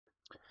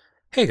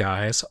Hey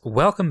guys,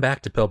 welcome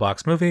back to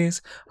Pillbox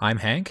Movies. I'm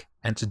Hank,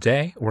 and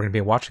today we're going to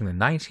be watching the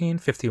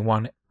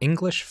 1951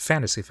 English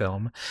fantasy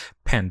film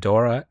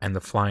Pandora and the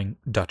Flying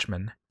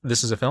Dutchman.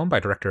 This is a film by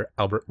director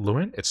Albert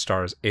Lewin. It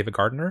stars Ava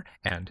Gardner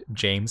and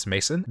James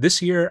Mason.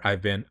 This year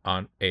I've been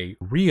on a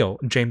real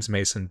James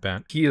Mason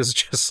bent. He is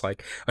just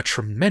like a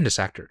tremendous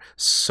actor,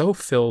 so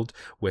filled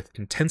with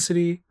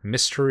intensity,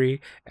 mystery,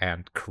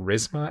 and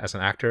charisma as an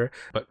actor.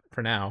 But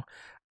for now,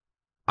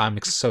 I'm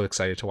so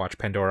excited to watch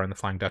Pandora and the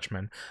Flying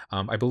Dutchman.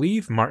 I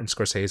believe Martin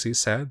Scorsese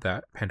said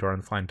that Pandora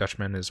and the Flying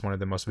Dutchman is one of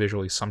the most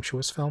visually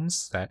sumptuous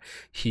films that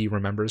he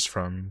remembers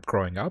from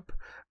growing up.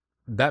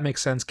 That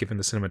makes sense given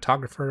the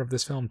cinematographer of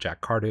this film,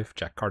 Jack Cardiff.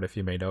 Jack Cardiff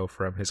you may know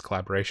from his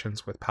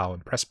collaborations with Powell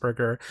and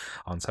Pressburger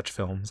on such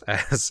films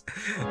as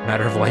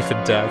Matter of Life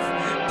and Death,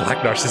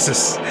 Black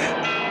Narcissus,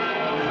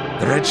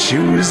 The Red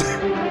Shoes.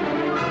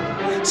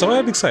 So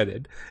I'm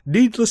excited.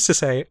 Needless to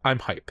say, I'm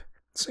hype.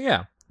 So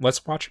yeah.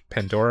 Let's watch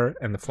Pandora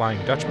and the Flying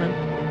Dutchman.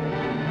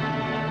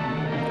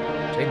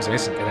 James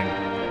Mason getting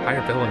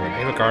higher billing than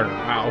Ava Gardner.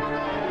 Wow.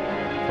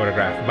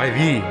 Photographed by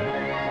the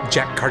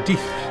Jack Cardiff.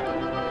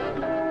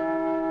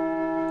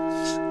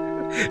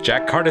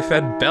 Jack Cardiff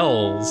and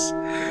bells.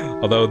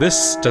 Although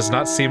this does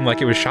not seem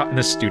like it was shot in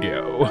a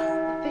studio.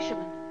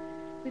 Fishermen.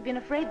 We've been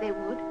afraid they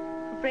would.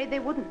 Afraid they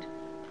wouldn't.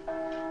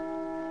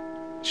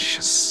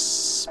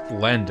 Just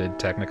splendid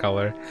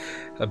Technicolor.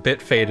 A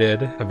bit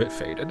faded,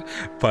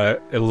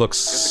 but it looks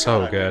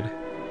so good.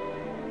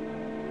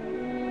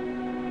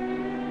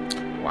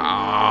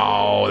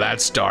 Wow,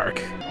 that's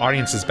dark.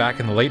 Audience is back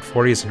in the late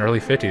 40s and early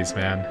 50s,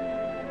 man.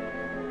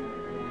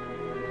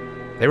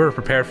 They were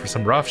prepared for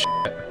some rough shit.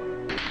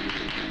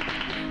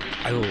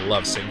 I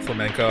love seeing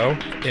flamenco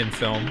in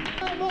film.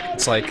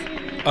 It's like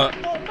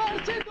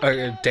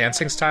a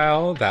dancing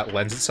style that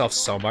lends itself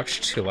so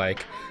much to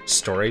like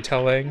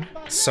storytelling,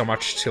 so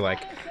much to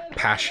like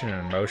passion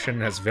and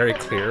emotion. It has very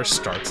clear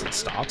starts and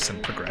stops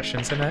and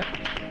progressions in it.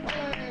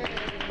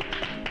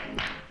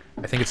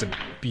 I think it's a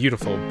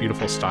beautiful,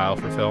 beautiful style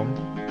for film.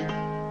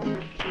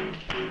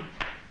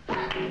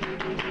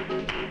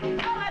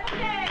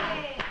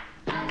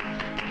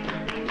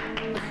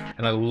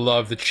 And I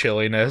love the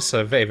chilliness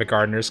of Ava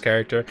Gardner's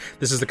character.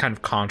 This is the kind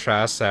of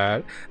contrast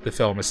that the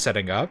film is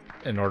setting up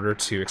in order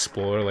to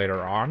explore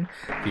later on.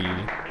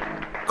 The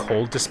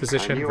cold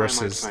disposition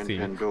versus the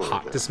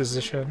hot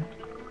disposition.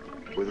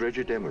 With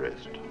Reggie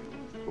Demarest,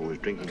 who was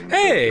drinking.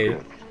 Hey!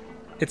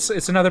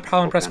 It's another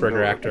Powell and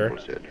Pressburger actor.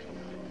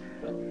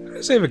 What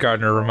does Ava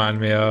Gardner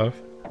remind me of?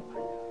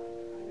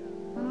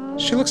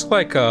 She looks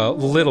like a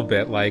little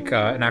bit like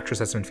an actress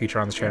that's been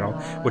featured on the channel,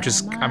 which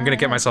is, I'm gonna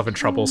get myself in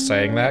trouble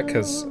saying that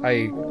because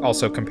I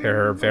also compare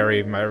her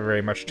very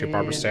much to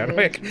Barbara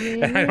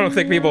Stanwyck, and I don't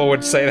think people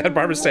would say that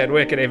Barbara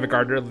Stanwyck and Ava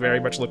Gardner very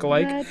much look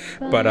alike.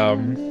 But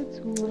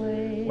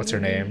what's her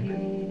name?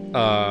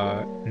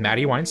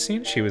 Maddie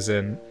Weinstein. She was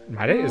in.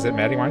 Is it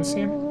Maddie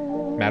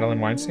Weinstein? Madeline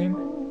Weinstein.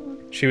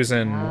 She was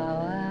in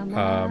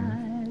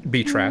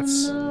Beach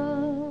Rats.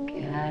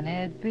 Can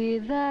it be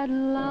that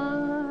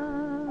love?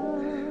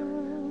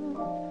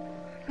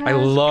 I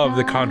love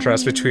the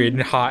contrast between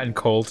hot and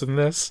cold in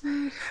this.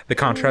 The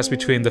contrast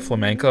between the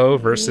flamenco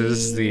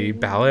versus the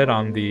ballad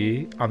on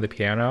the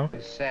piano.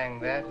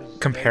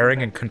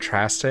 Comparing and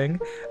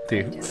contrasting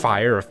the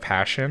fire of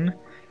passion.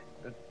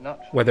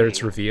 Whether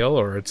it's reveal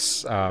or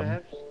it's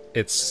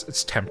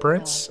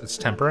temperance, it's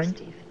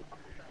tempering.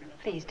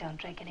 Please don't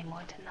drink any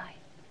more tonight.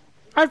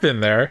 I've been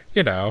there,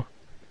 you know.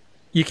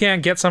 You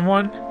can't get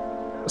someone.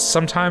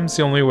 Sometimes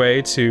the only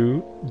way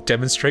to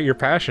demonstrate your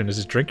passion is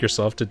to drink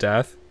yourself to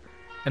death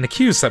and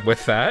accuse them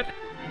with that.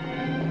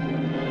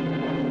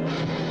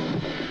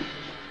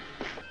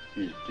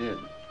 He's dead.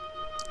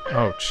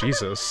 Oh,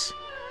 Jesus.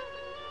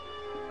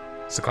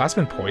 Is the glass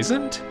been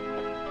poisoned?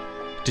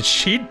 Did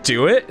she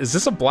do it? Is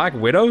this a Black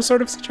Widow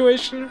sort of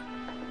situation?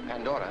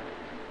 Pandora.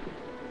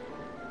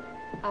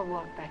 I'll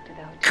walk back to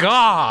the hotel.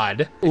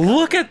 God!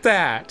 Look at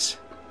that!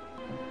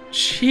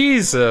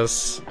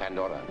 Jesus!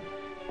 Pandora.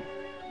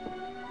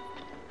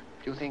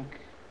 Do you think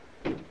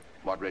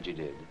what Reggie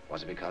did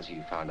was it because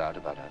he found out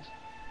about us?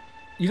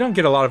 You don't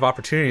get a lot of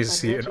opportunities to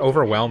see an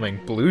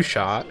overwhelming blue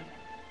shot.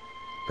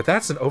 But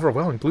that's an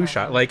overwhelming blue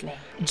shot. Like,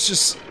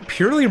 just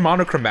purely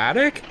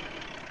monochromatic,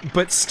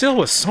 but still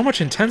with so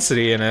much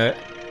intensity in it.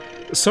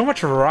 So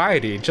much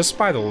variety, just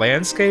by the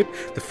landscape,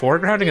 the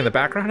foregrounding and the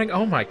backgrounding.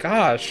 Oh my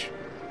gosh.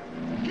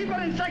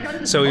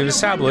 So we've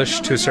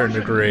established to a certain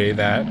degree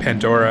that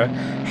Pandora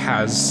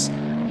has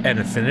an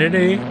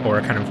affinity or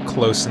a kind of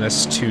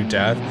closeness to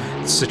death.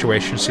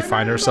 Situations she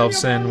finds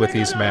herself in with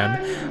these men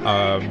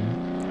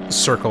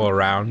circle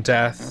around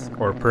death,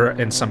 or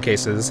in some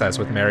cases, as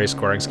with Marius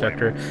Goring's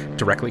character,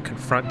 directly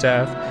confront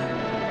death.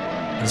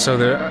 And so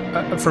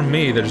for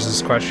me, there's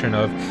this question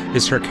of,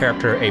 is her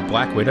character a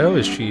Black Widow?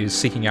 Is she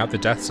seeking out the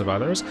deaths of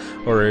others?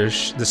 Or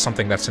is this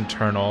something that's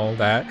internal,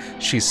 that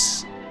she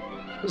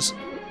is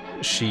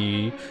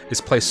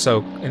placed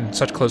in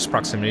such close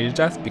proximity to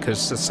death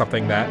because it's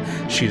something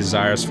that she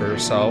desires for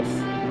herself?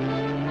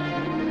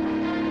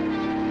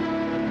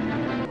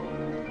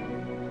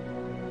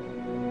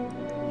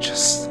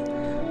 Just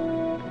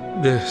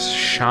the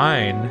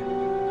shine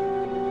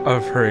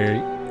of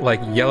her,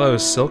 like, yellow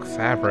silk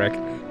fabric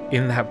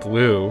in that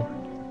blue.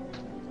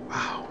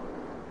 Wow.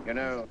 You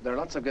know, there are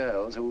lots of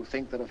girls who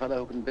think that a fellow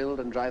who can build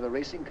and drive a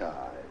racing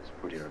car is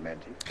pretty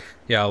romantic.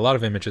 Yeah, a lot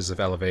of images of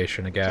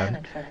elevation again.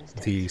 Janet, for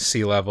instance. The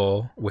sea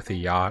level with the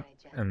yacht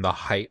and the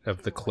height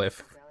of the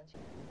cliff.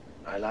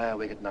 I lie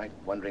awake at night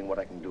wondering what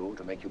I can do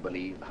to make you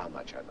believe how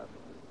much I love you.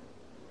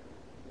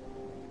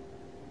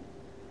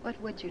 What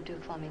would you do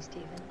for me,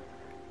 Stephen?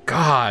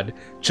 God,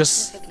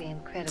 just Perfectly the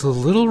incredible.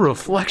 little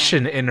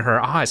reflection in her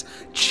eyes.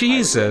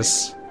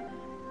 Jesus.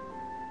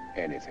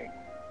 Anything.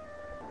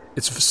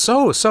 It's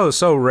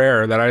so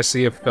rare that I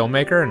see a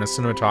filmmaker and a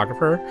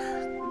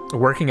cinematographer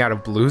working out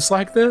of blues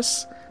like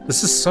this.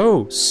 This is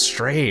so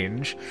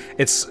strange.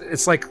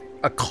 It's like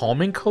a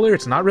calming color.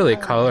 It's not really a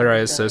color I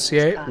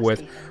associate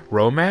with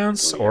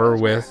romance or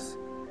with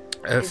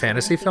a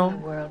fantasy film.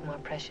 Is there anything in the world more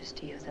precious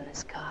to you than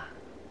this car?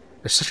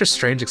 There's such a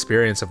strange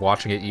experience of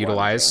watching it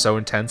utilized so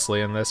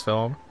intensely in this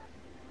film.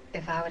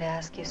 If I were to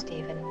ask you,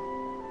 Stephen,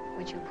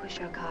 would you push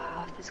your car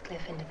off this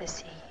cliff into the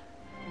sea?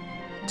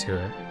 Do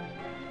it.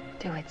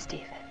 Do it,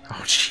 Stephen.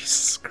 Oh,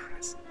 Jesus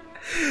Christ.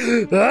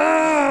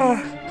 Ah!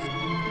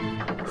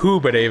 Who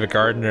but Ava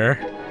Gardner?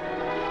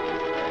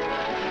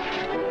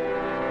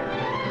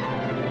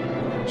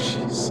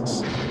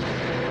 Jesus.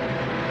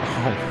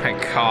 Oh my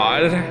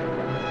God.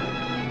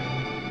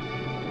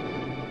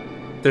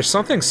 There's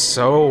something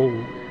so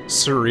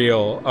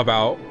surreal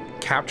about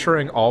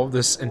capturing all of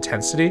this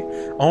intensity.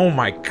 Oh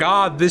my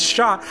God, this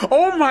shot.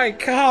 Oh my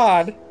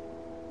God.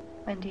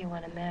 When do you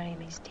want to marry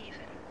me, Stephen?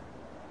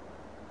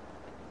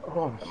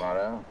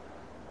 Tomorrow?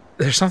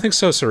 There's something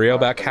so surreal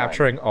about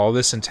capturing all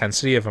this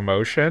intensity of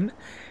emotion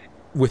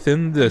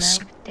within The this,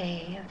 9th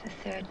day of the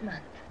 3rd month.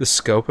 the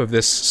scope of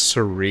this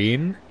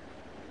serene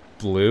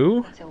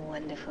blue. It's a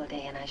wonderful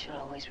day, and I shall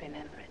always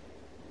remember it.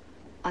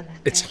 On the 3rd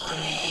It's day of the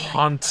 9th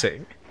haunting.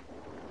 month.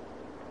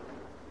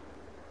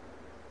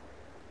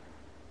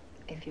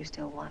 If you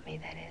still want me,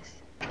 that is.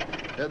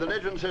 The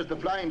legend says the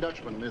Flying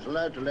Dutchman is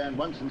allowed to land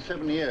once in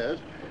 7 years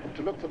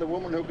to look for the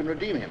woman who can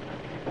redeem him.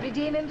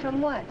 Redeem him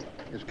from what?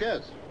 His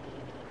curse.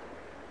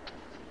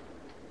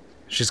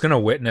 She's gonna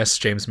witness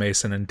James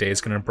Mason and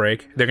Day's gonna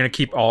break. They're gonna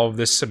keep all of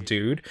this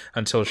subdued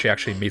until she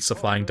actually meets the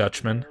Flying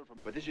Dutchman.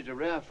 But this is a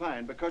rare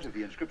find because of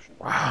the inscription.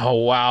 Wow,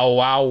 wow,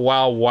 wow,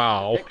 wow,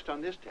 wow. Text on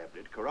this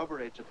tablet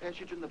corroborates a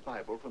passage in the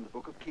Bible from the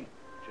Book of Kings,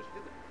 which is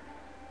vivid.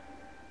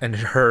 And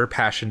her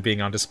passion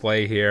being on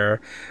display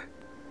here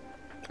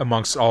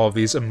amongst all of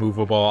these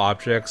immovable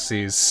objects,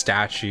 these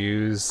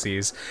statues,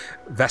 these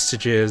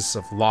vestiges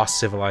of lost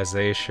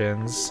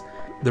civilizations,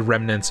 the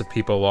remnants of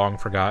people long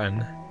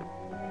forgotten.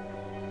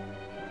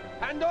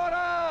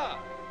 Pandora!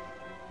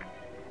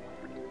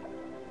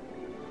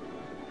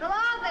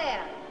 Hello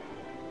there!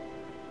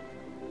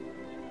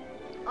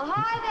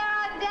 Ahoy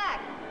there on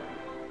deck!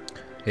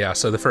 Yeah,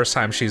 so the first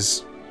time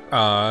she's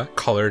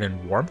colored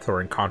in warmth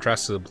or in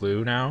contrast to the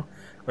blue now,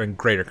 or in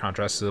greater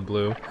contrast to the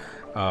blue,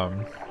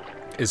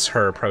 is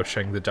her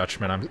approaching the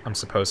Dutchman, I'm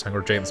supposing,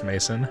 or James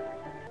Mason.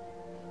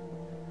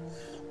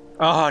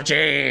 Oh,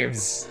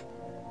 James!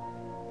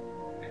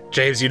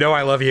 James, you know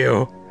I love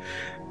you.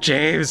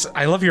 James,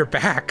 I love your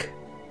back.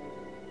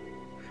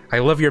 I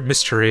love your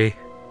mystery.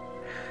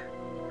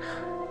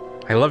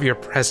 I love your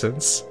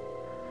presence.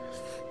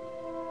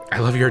 I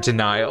love your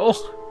denial.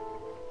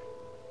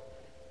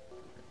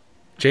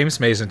 James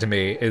Mason to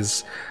me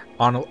is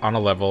on a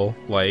level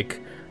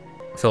like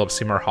Philip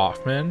Seymour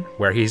Hoffman,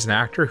 where he's an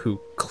actor who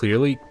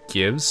clearly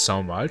gives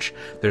so much.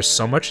 There's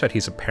so much that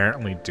he's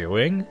apparently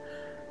doing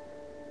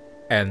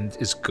and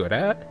is good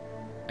at,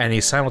 and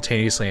he's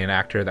simultaneously an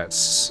actor that's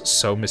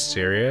so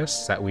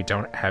mysterious that we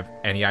don't have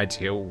any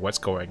idea what's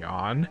going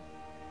on.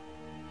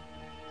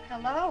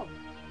 Hello.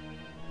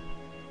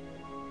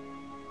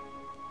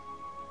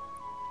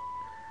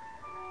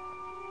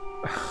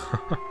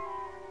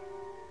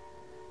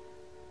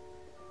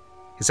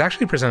 He's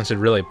actually presented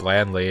really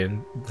blandly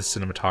in the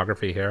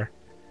cinematography here,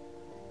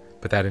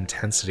 but that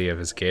intensity of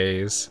his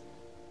gaze.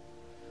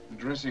 The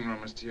dressing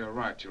room is to your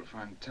right. You'll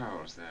find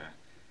towels there.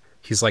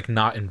 He's like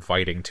not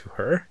inviting to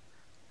her.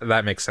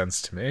 That makes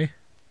sense to me.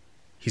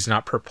 He's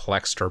not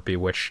perplexed or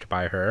bewitched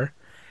by her.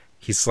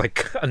 He's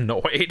like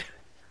annoyed.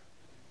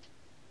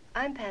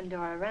 I'm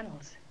Pandora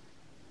Reynolds.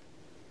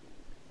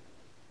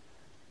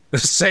 The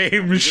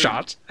same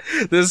shot.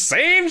 The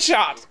same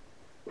shot.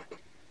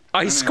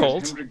 Ice My name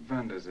cold. is Hendrik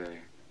van der Zee.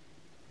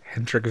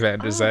 Hendrik van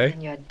der Oh, Zee.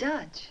 then you're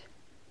Dutch.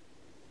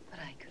 But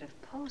I could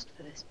have posed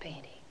for this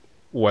painting.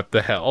 What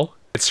the hell?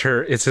 It's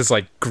his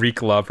like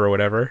Greek love or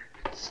whatever.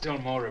 Still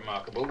more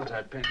remarkable that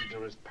I painted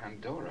her as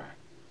Pandora,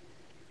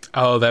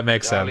 Oh, that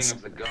makes darling sense.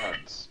 of the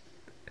gods.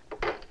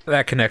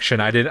 That connection.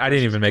 I didn't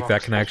even make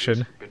that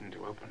connection. Forbidden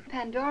to open.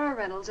 Pandora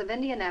Reynolds of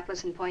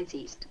Indianapolis and Points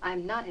East.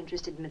 I'm not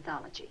interested in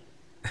mythology.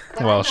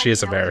 Well, she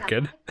is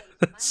American,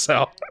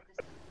 so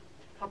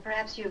Or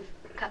perhaps you've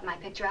cut my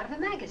picture out of a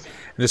magazine.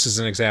 this is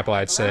an example,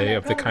 I'd say,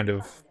 of the kind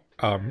of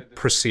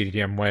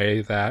proscenium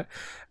way that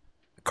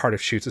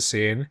Cardiff shoots a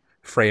scene,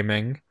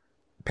 framing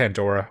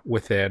Pandora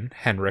within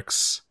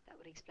Henrik's That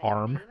would explain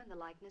arm. the name and the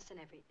likeness and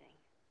everything.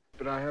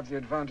 But I have the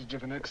advantage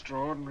of an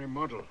extraordinary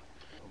model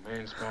who may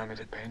inspire me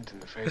to paint in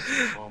the face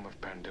and form of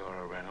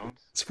Pandora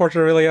Reynolds. His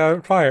portrait really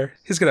on fire.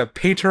 He's gonna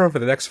paint her over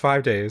the next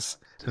 5 days,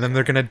 and then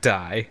they're gonna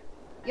die.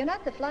 You're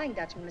not the Flying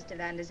Dutchman, Mr.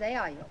 Van der Zee,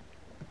 are you?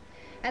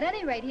 At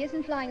any rate, he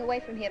isn't flying away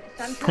from here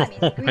for some time. He's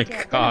Oh agreed my to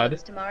have God. dinner with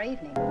us tomorrow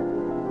evening.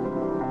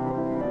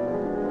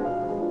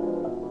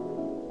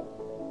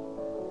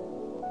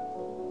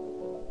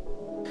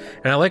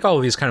 And I like all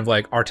of these kind of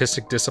like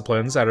artistic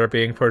disciplines that are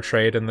being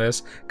portrayed in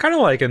this, kind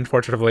of like in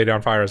Portrait of a Lady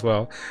on Fire as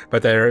well.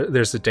 But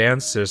there's the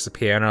dance, there's the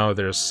piano,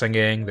 there's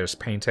singing, there's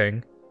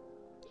painting,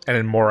 and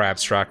in more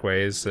abstract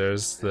ways,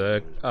 there's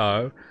the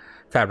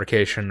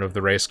fabrication of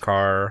the race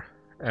car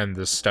and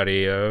the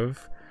study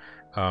of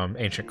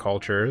ancient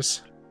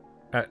cultures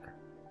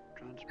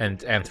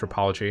and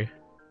anthropology.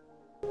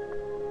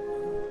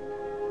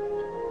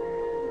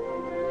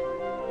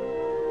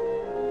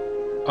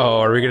 Oh,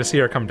 are we gonna see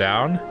her come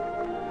down?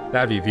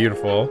 That'd be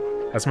beautiful.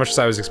 As much as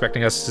I was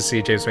expecting us to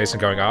see James Mason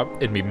going up,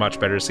 it'd be much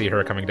better to see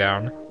her coming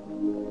down.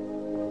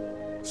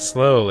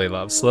 Slowly,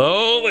 love, A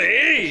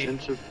slowly!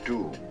 sense of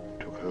doom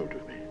took hold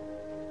of me.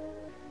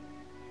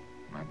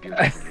 My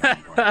beautiful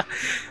young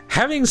wife,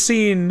 Having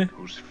seen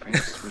whose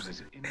face was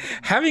as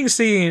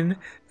innocent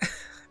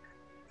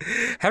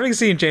having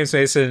seen James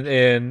Mason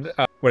in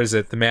what is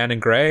it, The Man in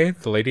Grey,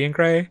 The Lady in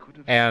Grey,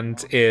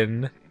 and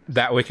in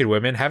That Wicked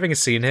Woman, having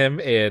seen him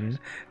in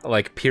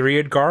like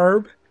period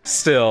garb,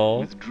 still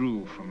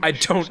withdrew from I my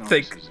don't ship's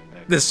think officers in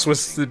their this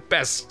was clothing. the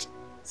best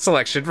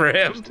selection for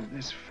him. Just to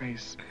this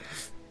face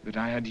that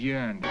I had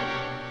yearned.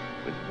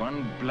 With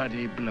one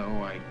bloody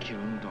blow, I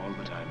killed all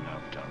that I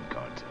loved on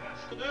God's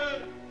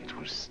earth. It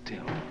was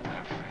still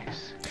her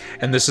face.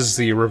 And this is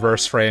the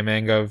reverse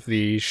framing of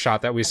the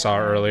shot that we saw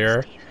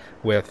earlier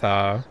with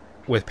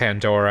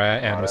Pandora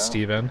and with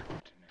Stephen.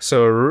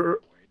 So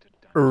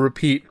a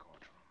repeat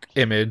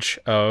image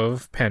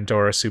of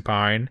Pandora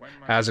supine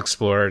as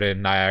explored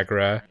in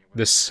Niagara.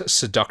 This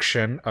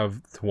seduction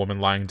of the woman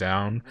lying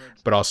down,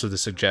 but also the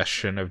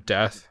suggestion of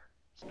death.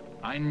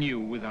 I knew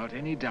without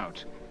any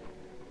doubt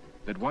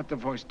that what the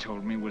voice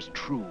told me was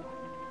true.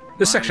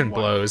 This My section wife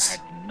blows.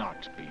 had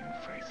not been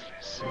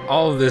faithless.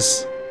 All of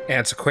this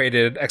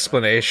antiquated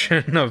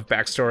explanation of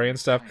backstory and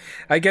stuff.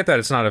 I get that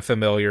it's not a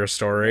familiar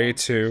story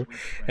to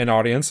an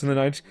audience in the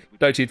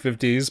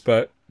 1950s,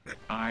 but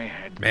I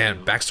had man,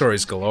 killed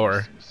backstories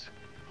galore. faces.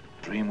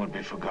 Dream would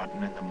be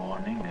forgotten in the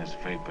morning as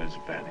vapors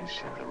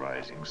vanish in the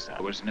rising sun.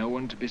 There was no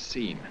one to be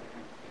seen.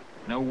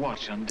 No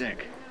watch on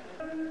deck.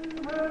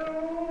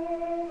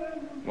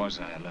 Was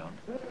I alone?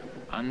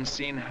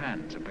 Unseen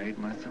hands obeyed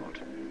my thought.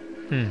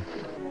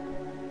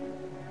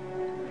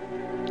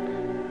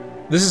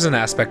 This is an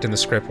aspect in the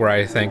script where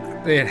I think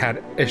it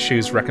had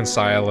issues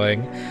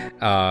reconciling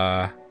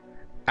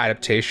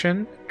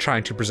adaptation,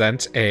 trying to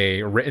present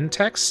a written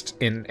text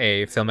in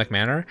a filmic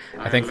manner.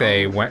 I think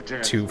they went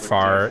too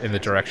far in the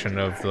direction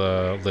of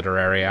the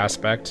literary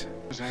aspect.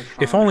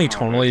 If only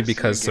tonally,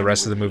 because the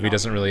rest of the movie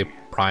doesn't really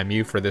prime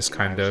you for this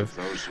kind of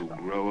Those who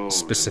grow old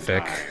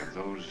specific die, of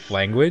those who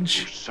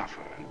language.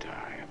 suffer and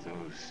die, of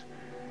those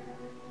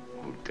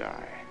who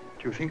die.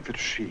 Do you think that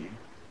she...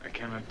 I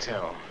cannot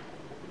tell.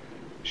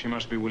 She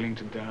must be willing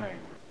to die.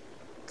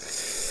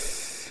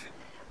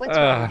 What's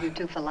wrong with you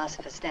two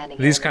philosophers standing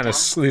These here in kind the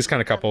of dark? these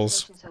kind of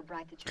couples Conversation so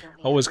bright that you don't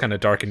need always kind of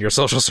darken your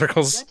social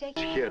circles. You're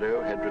taking-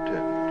 hero had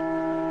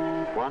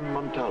returned. Juan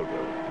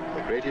Montalvo,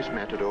 the greatest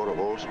matador of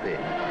all Spain.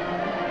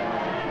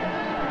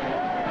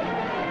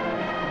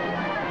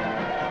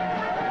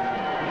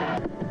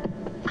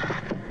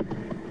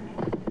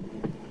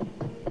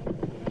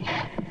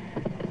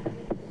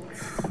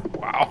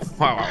 Wow,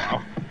 wow,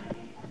 wow,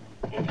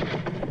 wow.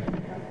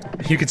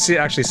 You could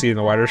actually see in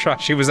the wider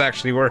shot, she was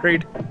actually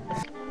worried.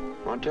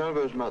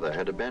 Montalvo's mother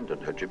had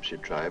abandoned her gypsy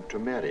tribe to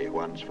marry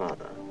Juan's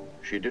father.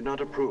 She did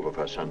not approve of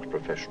her son's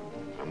profession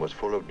and was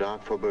full of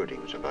dark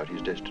forebodings about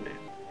his destiny.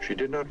 She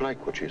did not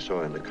like what she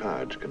saw in the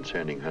cards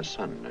concerning her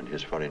son and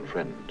his foreign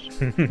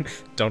friends.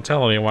 Don't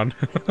tell anyone.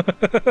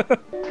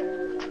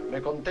 ¿Me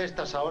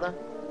contestas ahora?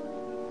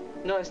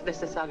 No es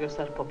necesario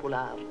ser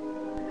popular.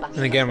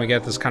 And again, we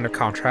get this kind of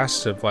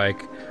contrast of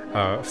like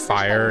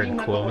fire and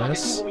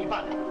coolness,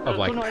 of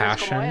like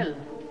passion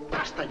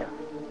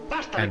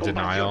and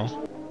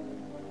denial.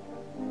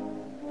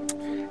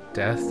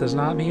 Death does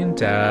not mean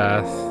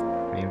death,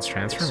 it means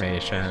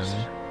transformation,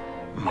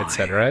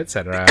 etc.,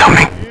 etc.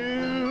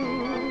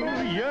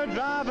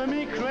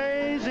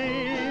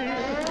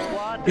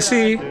 You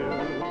see,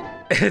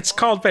 it's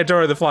called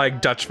Pandora the Flying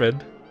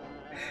Dutchman.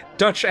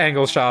 Dutch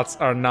angle shots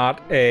are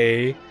not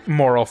a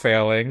moral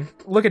failing.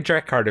 Look at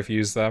Jack Cardiff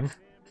use them.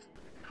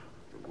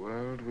 The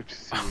world which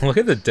seems Look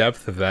at the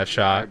depth of that lie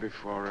shot.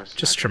 before us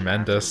Just like a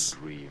land of tremendous.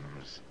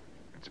 dreams.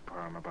 It's a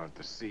poem about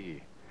the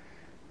sea.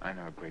 I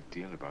know a great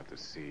deal about the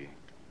sea.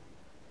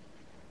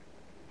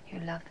 You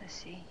love the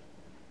sea.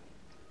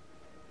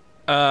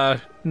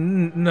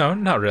 No,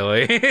 not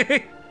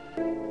really.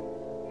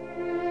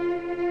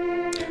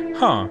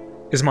 Huh.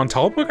 Is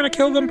Montalvo gonna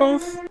kill them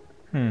both?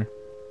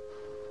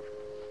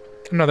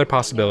 Another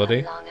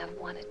possibility. How long I've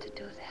wanted to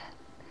do that.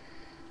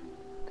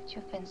 But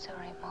you've been so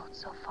remote,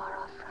 so far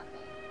off from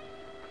me.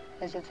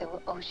 As if there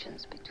were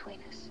oceans between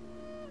us.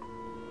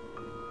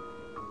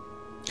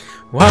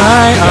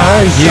 Why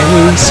are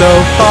you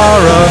so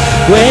far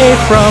away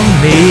from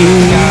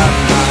me?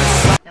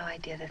 No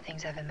idea the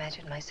things I've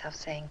imagined myself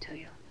saying to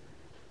you.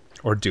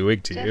 Or doing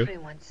to you. Jeffrey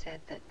once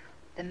said that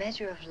the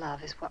measure of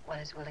love is what one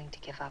is willing to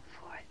give up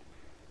for it.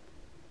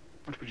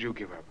 What would you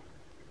give up?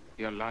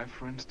 Your life,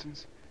 for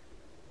instance?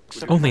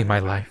 Only my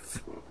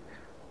life.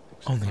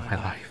 Only my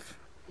life.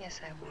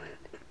 Yes, I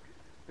would.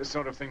 This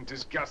sort of thing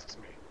disgusts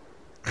me.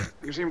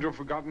 You seem to have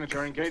forgotten that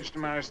you're engaged to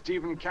marry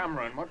Stephen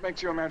Cameron. What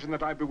makes you imagine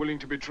that I'd be willing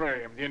to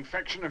betray him? The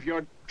infection of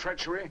your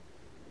treachery?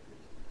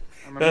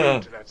 I'm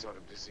immune to that sort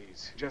of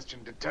disease.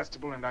 Suggestion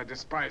detestable, and I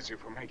despise you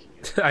for making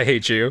it. I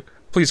hate you.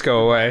 Please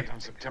go away. On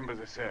September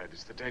the 3rd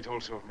is the date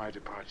also of my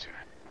departure.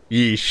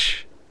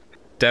 Yeesh.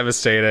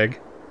 Devastating.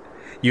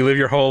 You live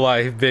your whole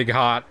life big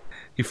hot.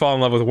 You fall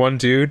in love with one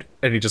dude,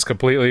 and he just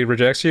completely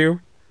rejects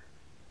you?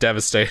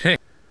 Devastating.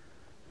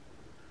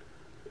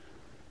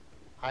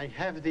 I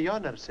have the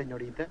honor,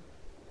 señorita,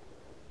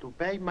 to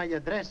pay my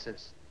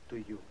addresses to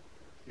you.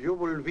 You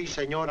will be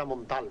Señora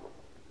Montalvo.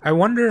 I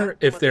wonder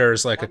if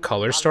there's like a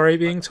color story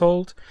being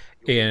told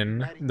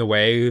in the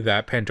way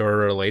that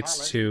Pandora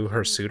relates to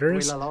her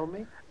suitors.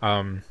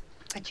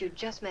 But you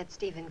just met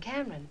Stephen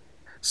Cameron.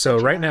 So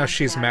right now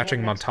she's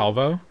matching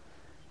Montalvo,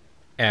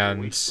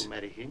 and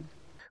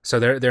so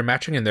they're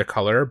matching in their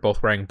color,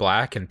 both wearing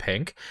black and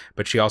pink,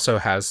 but she also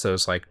has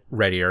those like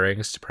red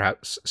earrings to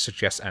perhaps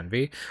suggest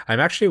envy. I'm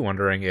actually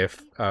wondering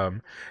if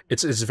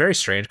it's a very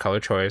strange color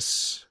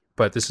choice,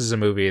 but this is a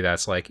movie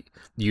that's like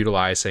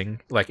utilizing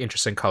like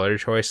interesting color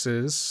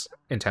choices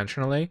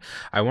intentionally.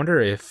 I wonder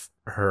if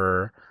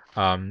her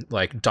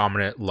like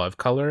dominant love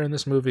color in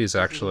this movie is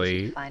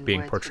actually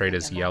being portrayed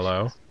as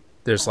yellow.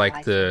 There's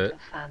like there's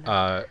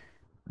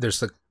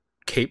the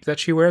cape that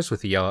she wears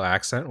with the yellow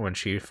accent when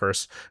she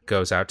first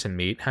goes out to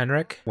meet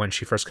Henrik. When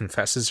she first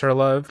confesses her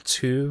love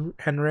to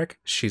Henrik,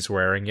 she's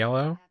wearing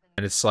yellow,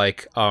 and it's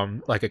like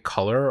a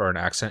color or an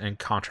accent in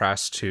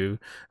contrast to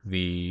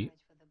the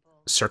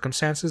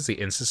circumstances, the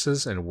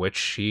instances in which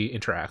she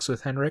interacts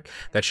with Henrik,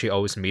 that she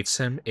always meets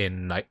him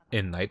in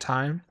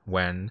nighttime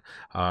when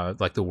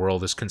like the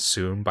world is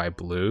consumed by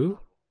blue.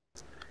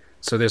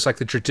 So there's like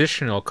the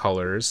traditional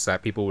colors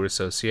that people would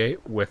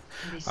associate with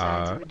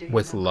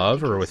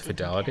love or with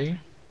fidelity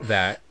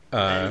that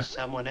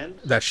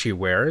that she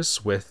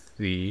wears with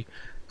the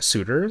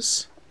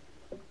suitors,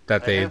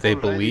 that they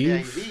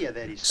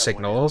believe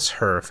signals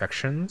her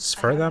affections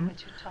for them.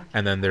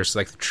 And then there's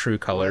like the true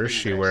colors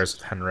she wears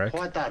with Henrik.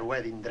 What are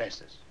wedding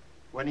dresses?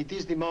 When it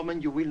is the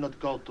moment, you will not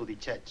go to the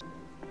church.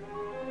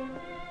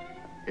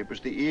 It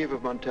was the eve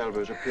of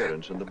Montalvo's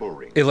appearance in the bull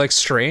ring. It like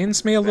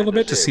strains me a little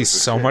bit to see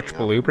so much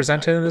blue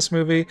presented in this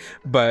movie,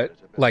 but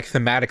like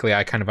thematically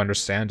I kind of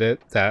understand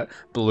it, that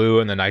blue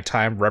in the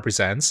nighttime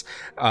represents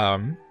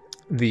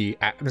the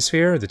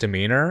atmosphere, the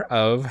demeanor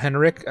of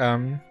Henrik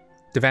de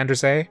Van der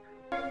Zee,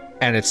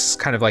 and it's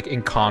kind of like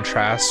in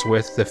contrast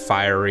with the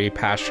fiery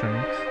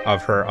passion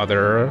of her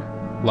other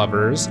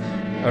lovers,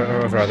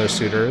 or of her other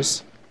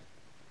suitors.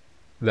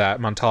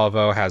 That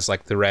Montalvo has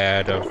like the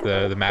red of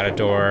the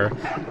matador,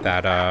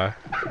 that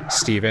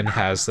Stephen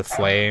has the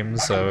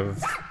flames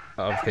of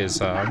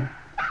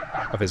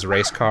his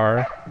race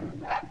car,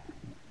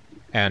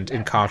 and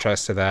in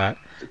contrast to that,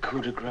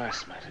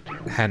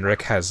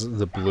 Henrik has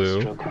the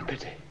blue.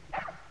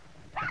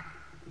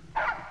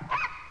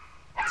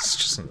 It's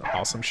just an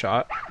awesome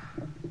shot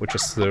with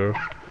just the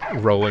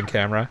rolling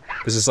camera.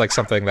 This is like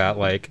something that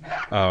like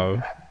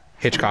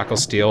Hitchcock will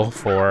steal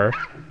for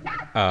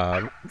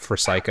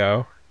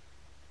Psycho.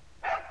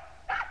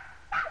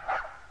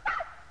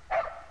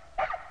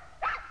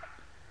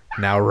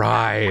 Now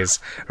rise,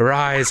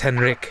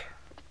 Henrik.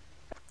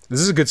 This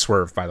is a good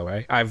swerve, by the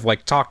way. I've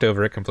like talked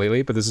over it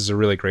completely, but this is a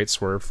really great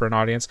swerve for an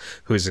audience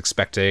who is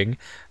expecting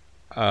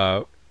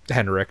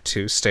Henrik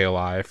to stay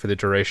alive for the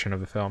duration of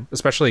the film,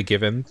 especially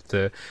given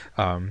the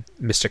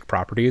mystic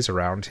properties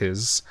around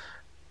his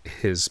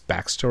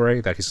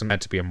backstory, that he's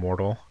meant to be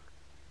immortal.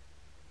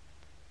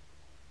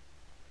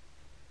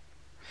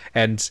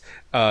 And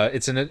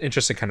it's an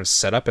interesting kind of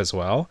setup as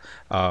well.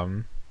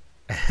 And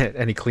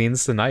he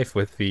cleans the knife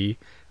with the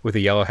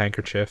yellow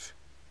handkerchief,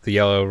 the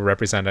yellow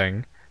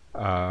representing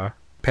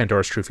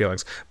Pandora's true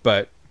feelings.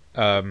 But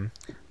the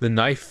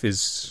knife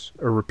is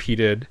a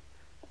repeated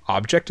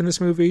object in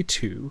this movie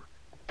to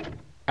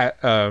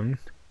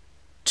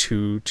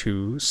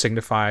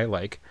signify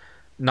like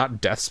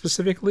not death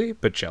specifically,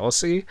 but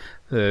jealousy.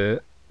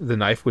 The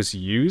knife was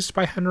used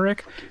by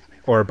Henrik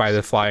or by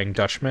the Flying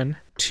Dutchman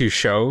to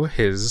show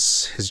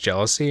his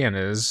jealousy and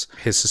his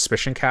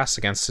suspicion cast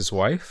against his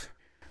wife.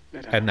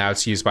 And now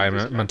it's used by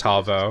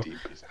Montalvo,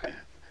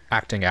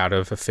 acting out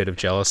of a fit of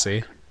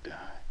jealousy.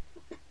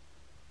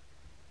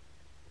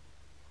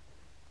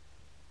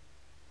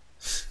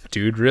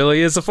 Dude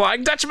really is a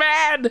Flying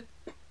Dutchman!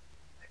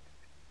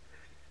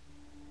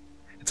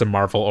 It's a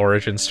Marvel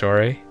origin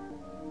story.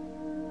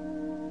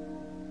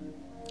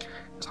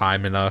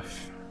 Time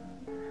enough.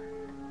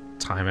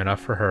 Time enough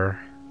for her.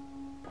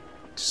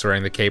 She's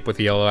wearing the cape with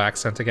the yellow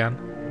accent again.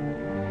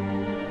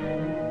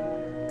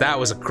 That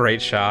was a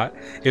great shot.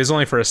 It was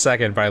only for a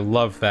second, but I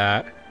love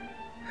that.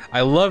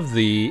 I love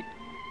the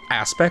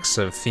aspects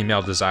of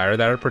female desire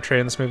that are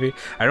portrayed in this movie.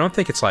 I don't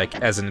think it's like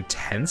as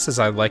intense as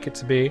I'd like it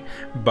to be,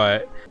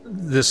 but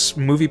this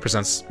movie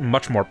presents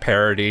much more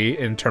parity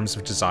in terms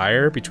of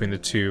desire between the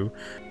two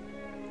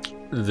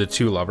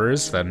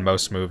lovers than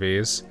most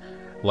movies.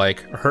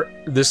 Like,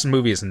 this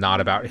movie is not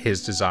about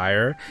his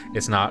desire.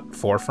 It's not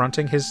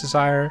forefronting his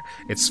desire.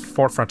 It's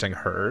forefronting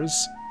hers,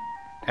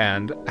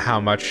 and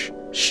how much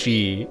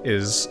she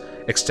is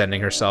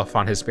extending herself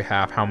on his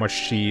behalf, how much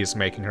she is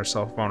making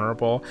herself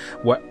vulnerable,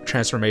 what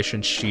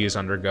transformation she is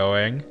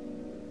undergoing.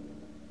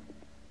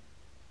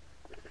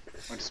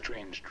 What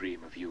strange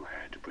dream have you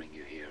had to bring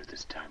you here at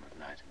this time of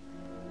night?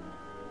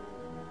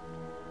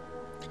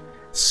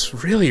 It's a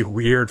really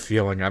weird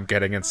feeling I'm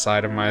getting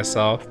inside of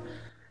myself.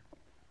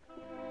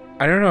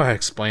 I don't know how to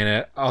explain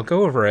it. I'll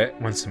go over it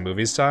once the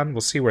movie's done.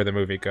 We'll see where the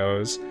movie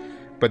goes.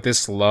 But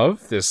this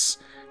love, this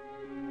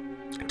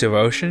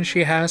devotion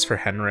she has for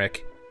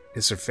Henrik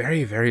is a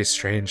very, very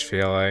strange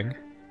feeling.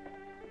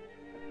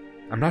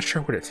 I'm not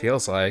sure what it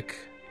feels like.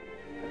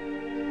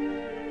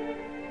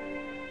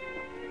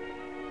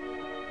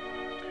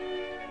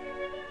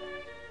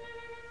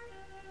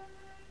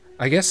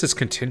 I guess it's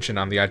contingent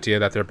on the idea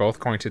that they're both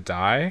going to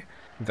die,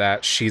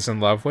 that she's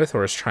in love with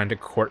or is trying to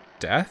court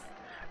death,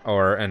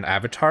 or an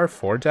avatar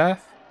for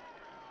death.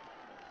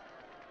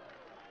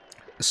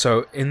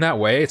 So in that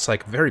way, it's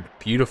like a very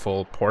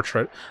beautiful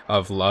portrait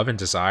of love and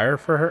desire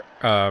for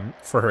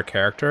her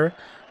character,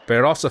 but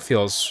it also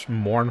feels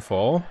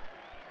mournful.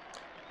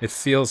 It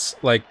feels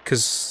like,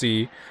 because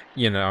the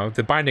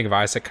Binding of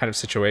Isaac kind of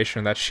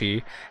situation that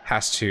she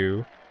has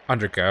to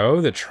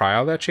undergo, the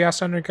trial that she has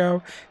to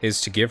undergo,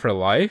 is to give her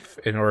life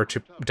in order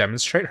to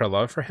demonstrate her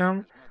love for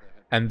him.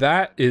 And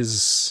that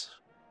is,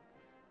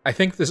 I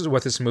think this is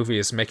what this movie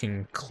is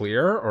making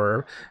clear,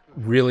 or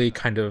really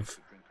kind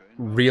of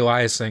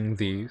realizing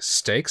the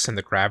stakes and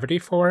the gravity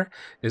for,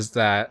 is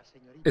that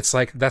it's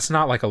like, that's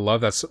not like a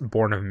love that's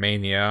born of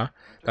mania.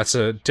 That's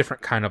a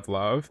different kind of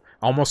love,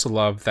 almost a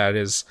love that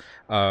is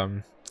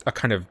a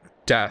kind of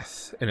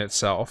death in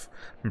itself,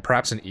 and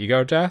perhaps an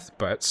ego death,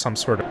 but some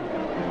sort of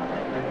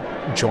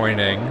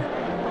joining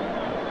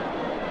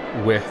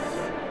with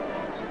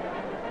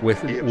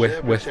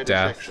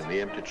death,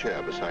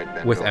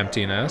 with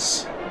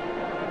emptiness.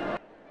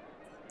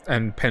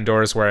 And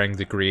Pandora's wearing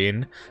the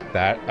green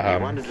that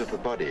he wondered if the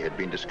body had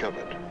been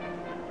discovered.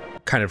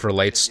 Kind of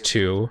relates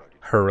to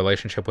her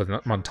relationship with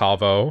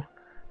Montalvo,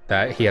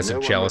 that he has a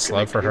jealous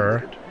love for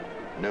her.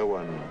 No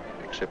one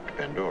except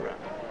Pandora.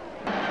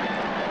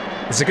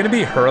 Is it going to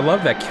be her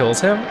love that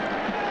kills him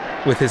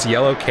with his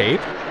yellow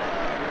cape?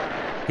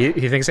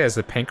 He thinks he has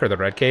the pink or the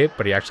red cape,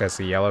 but he actually has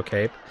the yellow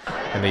cape,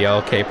 and the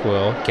yellow cape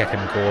will get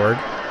him gored.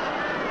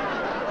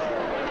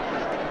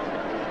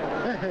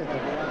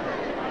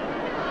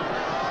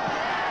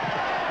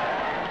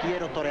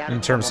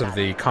 In terms of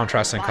the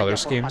contrasting color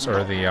schemes,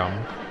 or the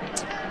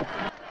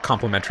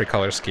complementary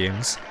color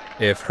schemes,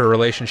 if her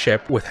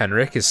relationship with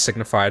Henrik is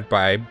signified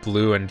by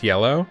blue and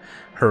yellow,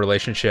 her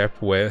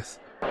relationship with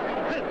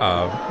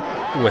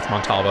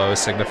Montalvo is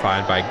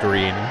signified by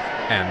green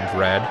and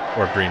red,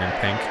 or green and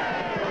pink.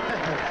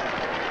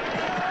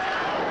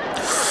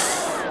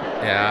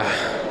 Yeah.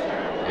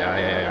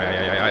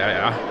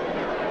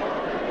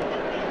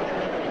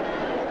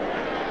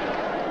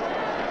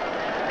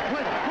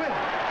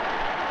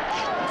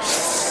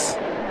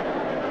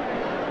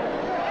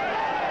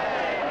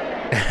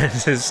 And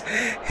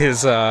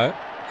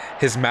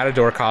his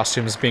matador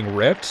costume is being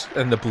ripped,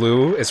 and the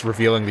blue is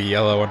revealing the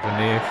yellow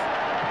underneath.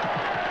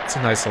 It's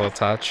a nice little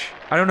touch.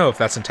 I don't know if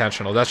that's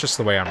intentional. That's just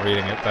the way I'm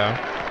reading it, though.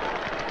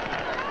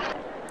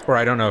 Or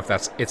I don't know if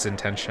that's its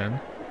intention.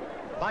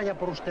 Vaya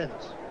por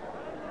ustedes.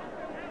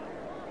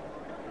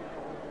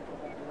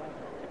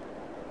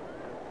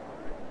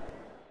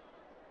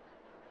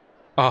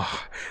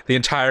 Oh, the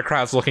entire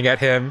crowd's looking at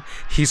him.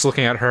 He's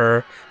looking at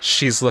her.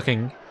 She's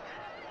looking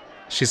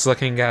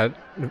at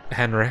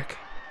Henrik.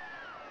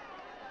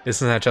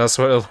 Isn't that just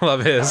what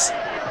love is?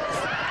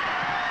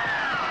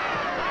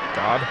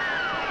 God.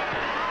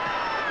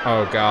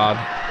 Oh God,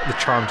 the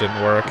charm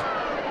didn't work.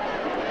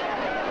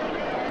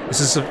 This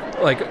is a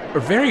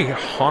very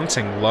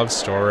haunting love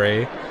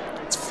story.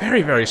 It's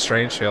very, very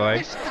strange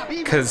feeling,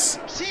 because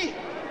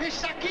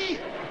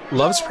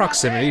love's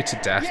proximity to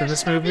death in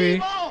this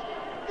movie,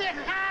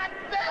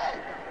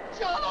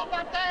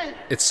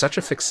 it's such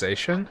a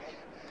fixation.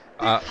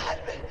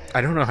 I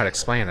don't know how to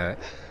explain it.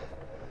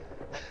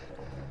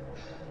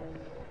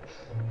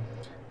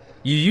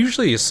 You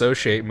usually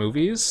associate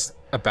movies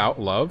about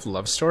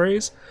love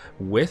stories,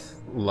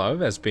 with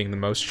love as being the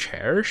most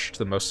cherished,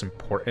 the most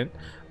important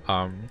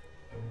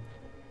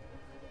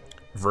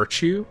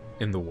virtue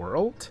in the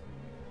world.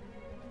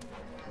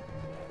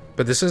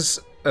 But this is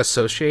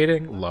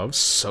associating love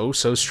so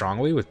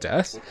strongly with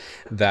death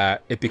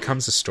that it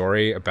becomes a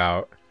story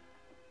about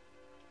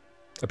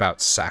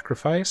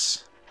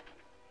sacrifice,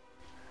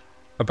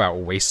 about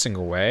wasting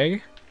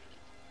away,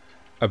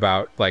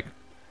 about like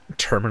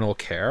terminal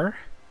care.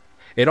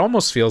 It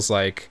almost feels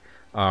like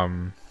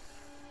in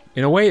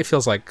a way it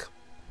feels like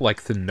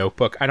The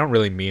Notebook. I don't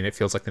really mean it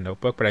feels like The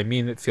Notebook, but I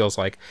mean it feels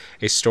like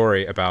a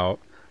story about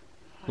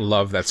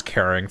love that's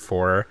caring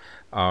for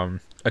a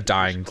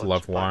dying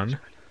loved one.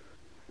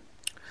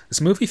 This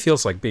movie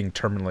feels like being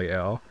terminally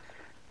ill.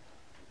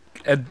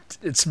 And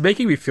it's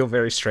making me feel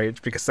very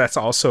strange because that's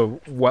also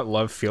what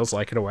love feels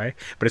like in a way.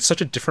 But it's such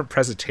a different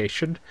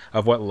presentation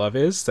of what love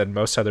is than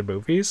most other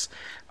movies.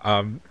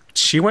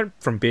 She went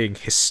from being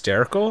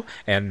hysterical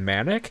and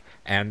manic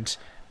and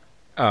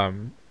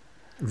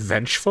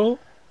vengeful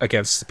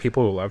against the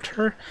people who loved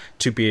her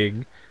to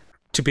being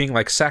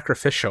like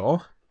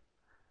sacrificial,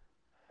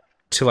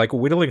 to like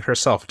whittling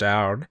herself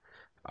down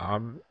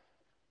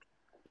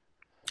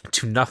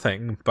to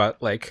nothing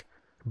but like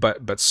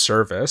but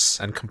service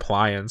and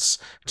compliance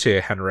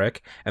to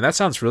Henrik. And that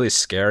sounds really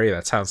scary.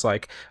 That sounds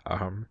like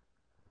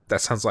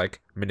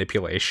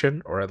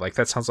manipulation, or like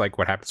that sounds like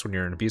what happens when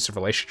you're in an abusive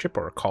relationship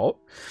or a cult.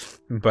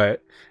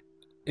 But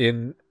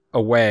in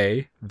a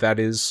way, that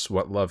is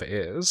what love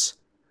is.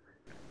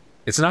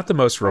 It's not the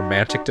most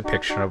romantic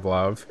depiction of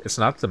love. It's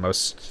not the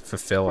most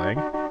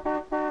fulfilling.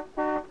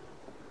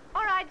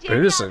 But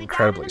it is an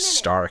incredibly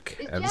stark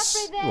and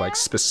like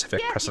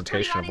specific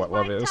presentation of what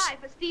love is.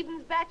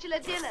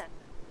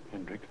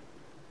 Hendrik?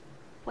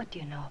 What do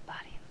you know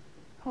about him?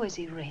 Who is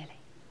he really?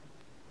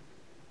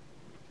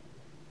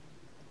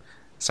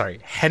 Sorry,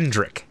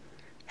 Hendrik.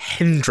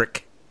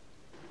 Hendrik.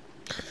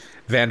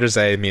 Van der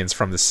Zee means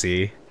from the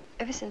sea.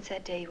 Ever since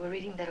that day you were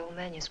reading that old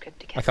manuscript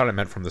together. I thought it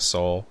meant from the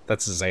soul.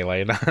 That's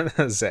Zele,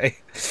 not Zay.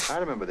 I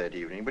remember that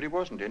evening, but it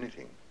wasn't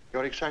anything.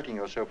 You're exciting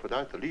yourself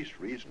without the least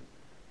reason.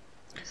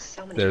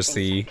 There's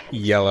the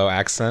yellow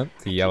accent,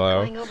 the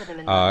yellow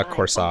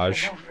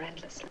corsage.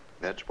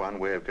 That's one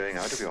way of going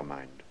out of your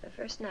mind. The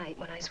first night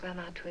when I swam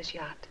out to his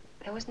yacht,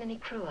 there wasn't any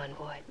crew on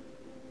board.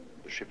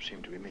 The ship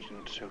seemed to be making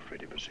itself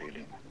ready for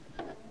sailing.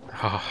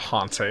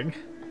 Haunting.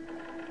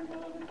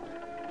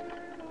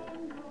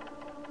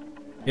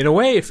 In a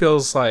way, it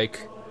feels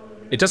like...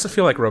 It doesn't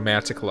feel like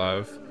romantic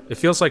love. It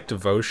feels like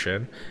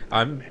devotion.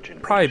 I'm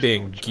probably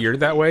being geared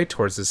that way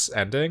towards this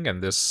ending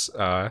and this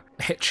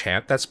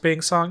chant that's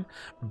being sung,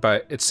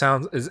 but it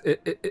sounds...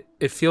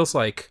 It feels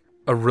like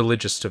a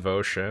religious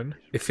devotion.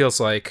 It feels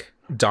like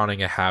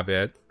donning a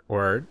habit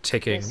or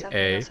taking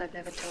a... else I've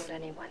never told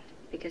anyone,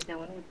 because no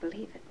one would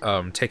believe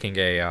it.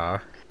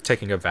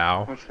 Taking a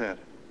vow. What's that?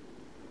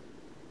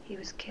 He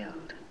was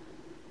killed,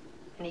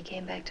 and he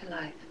came back to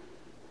life.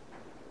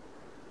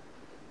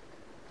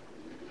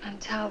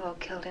 Montalvo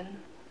killed him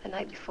the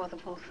night before the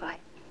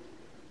bullfight.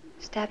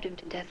 Stabbed him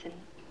to death in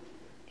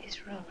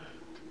his room.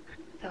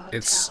 The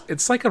hotel.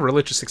 It's like a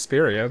religious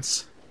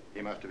experience.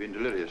 He must have been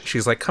delirious.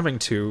 She's like coming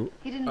to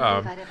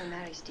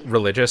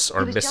religious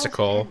or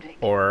mystical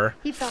or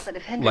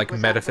like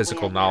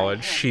metaphysical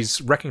knowledge.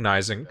 She's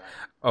recognizing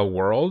a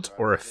world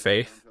or a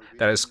faith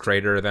that is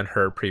greater than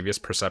her previous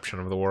perception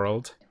of the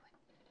world.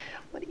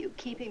 What are you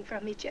keeping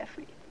from me,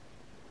 Jeffrey?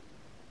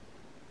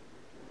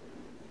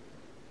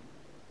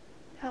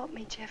 Help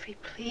me, Jeffrey.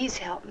 Please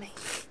help me.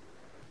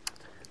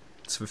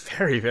 It's a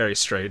very, very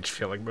strange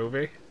feeling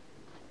movie.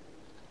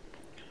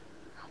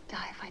 I'll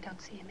die if I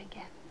don't see him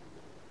again.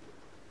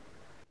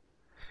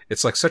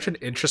 It's like such an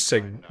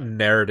interesting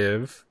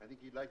narrative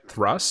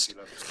thrust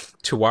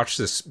to watch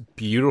this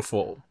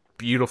beautiful,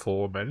 beautiful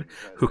woman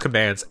who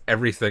commands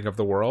everything of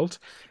the world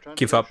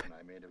give up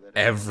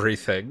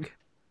everything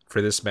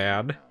for this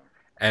man,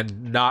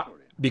 and not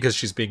because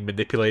she's being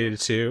manipulated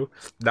to,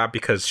 not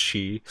because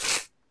he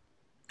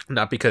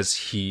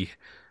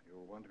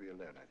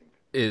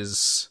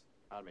is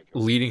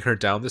leading her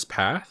down this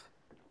path.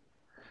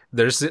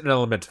 There's an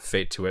element of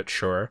fate to it,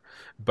 sure,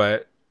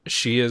 but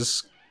she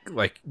is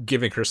like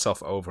giving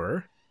herself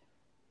over,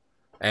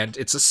 and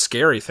it's a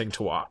scary thing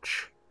to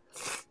watch,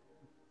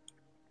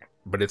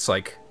 but it's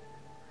like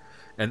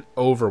an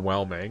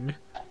overwhelming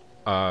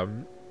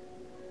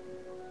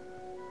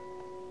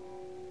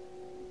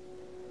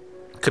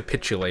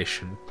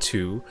capitulation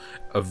to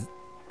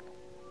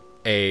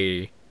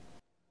a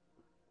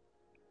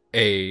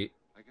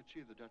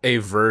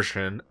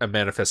version, a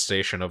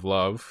manifestation of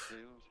love.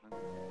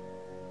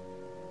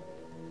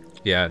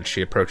 Yeah, and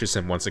she approaches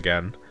him once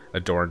again,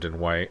 adorned in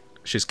white.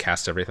 She's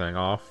cast everything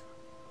off.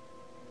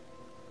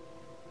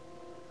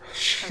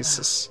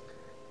 Jesus.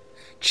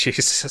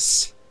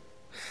 Jesus.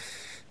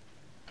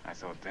 I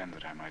thought then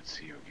that I might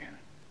see you again.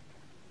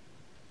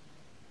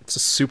 It's a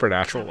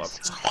supernatural love.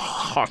 It's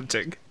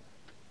haunting.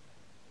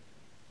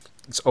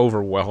 It's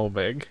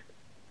overwhelming.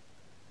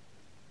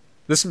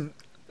 This,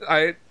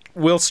 I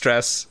will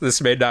stress,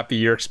 this may not be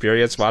your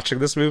experience watching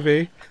this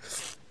movie.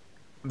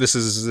 This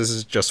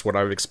is just what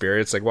I'm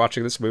experiencing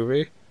watching this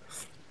movie.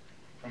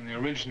 From the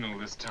original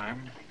this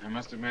time, I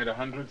must have made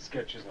 100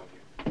 sketches of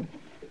you.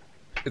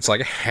 It's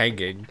like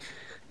hanging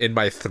in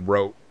my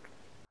throat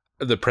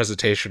the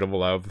presentation of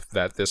love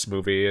that this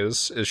movie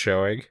is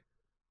showing.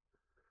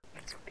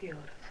 It's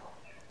beautiful.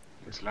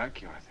 It's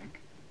like you, I think.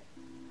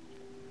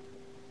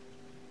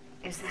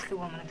 Is this the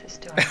woman of the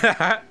story?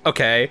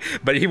 Okay,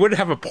 but he wouldn't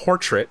have a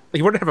portrait.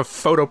 He wouldn't have a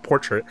photo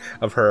portrait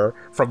of her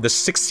from the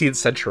 16th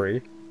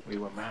century. We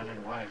were man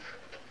and wife.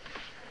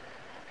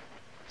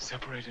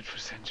 Separated for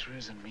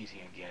centuries and meeting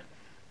again.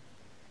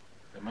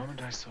 The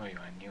moment I saw you,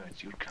 I knew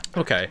it. You'd come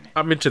back Okay, to me.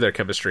 I'm into their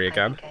chemistry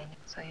again.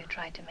 So you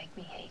tried to make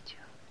me hate you.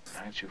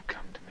 Tonight you've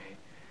come to me,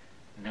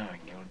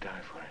 knowing you'll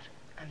die for it.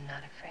 I'm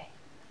not afraid.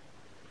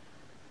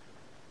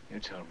 You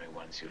told me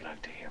once you'd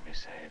like to hear me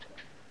say it.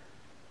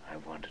 I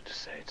wanted to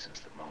say it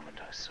since the moment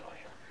I saw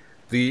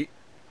you.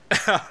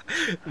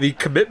 The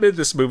commitment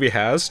this movie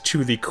has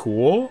to the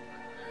cool,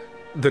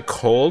 the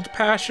cold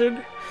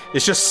passion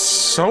is just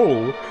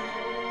so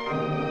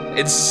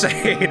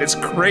insane. It's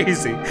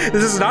crazy.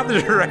 This is not the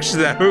direction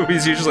that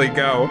movies usually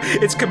go.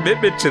 Its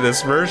commitment to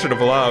this version of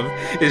love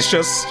is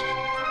just...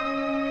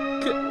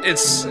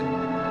 it's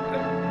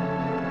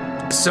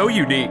so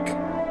unique.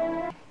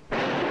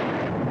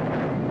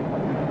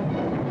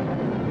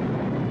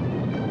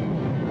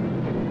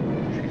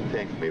 She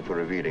thanked me for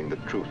revealing the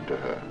truth to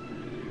her.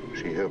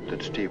 She hoped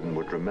that Stephen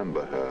would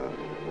remember her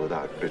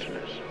without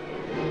bitterness.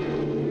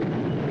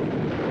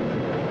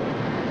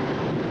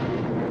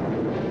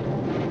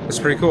 It's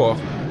pretty cool.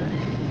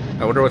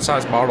 I wonder what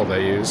size model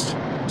they used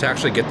to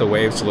actually get the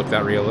waves to look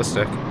that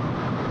realistic.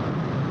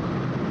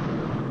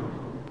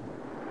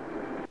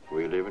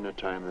 We live in a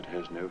time that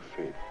has no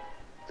faith.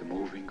 The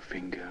moving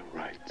finger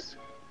writes,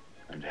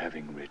 and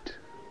having writ,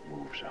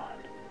 moves on.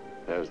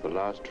 There's the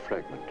last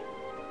fragment.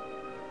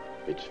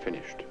 It's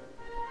finished.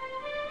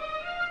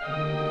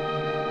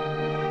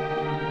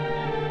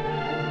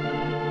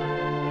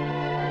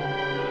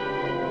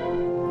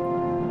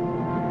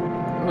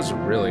 It was a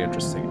really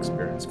interesting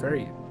experience,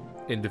 very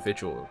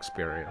individual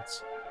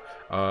experience.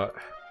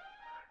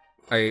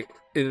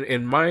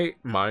 In my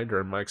mind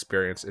or in my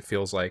experience, it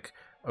feels like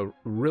a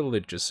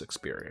religious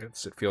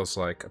experience. It feels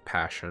like a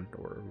passion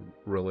or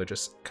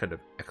religious kind of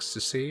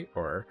ecstasy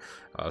or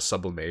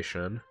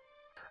sublimation.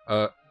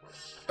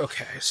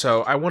 Okay,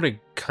 so I want to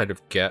kind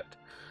of get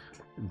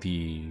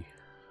the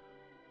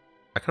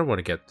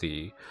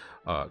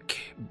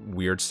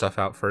weird stuff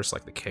out first,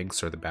 like the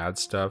kinks or the bad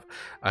stuff.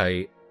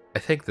 I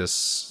think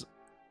this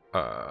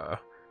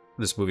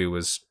movie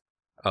was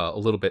a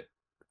little bit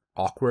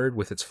awkward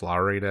with its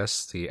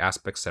floweriness, the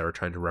aspects that are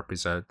trying to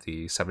represent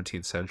the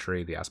 17th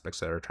century, the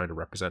aspects that are trying to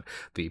represent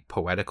the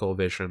poetical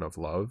vision of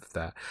love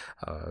that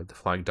the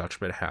Flying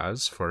Dutchman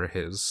has for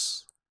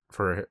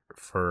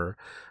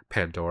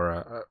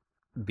Pandora.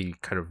 The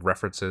kind of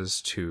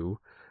references to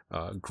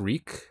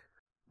Greek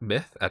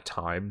myth at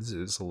times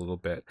is a little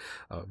bit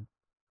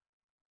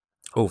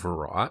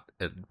overwrought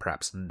and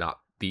perhaps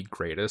not the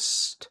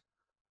greatest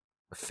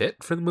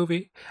fit for the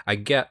movie. I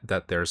get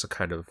that there's a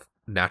kind of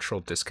natural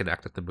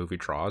disconnect that the movie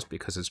draws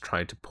because it's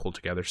trying to pull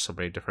together so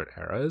many different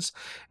eras,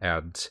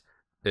 and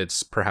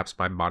it's perhaps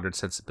my modern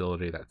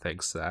sensibility that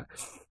thinks that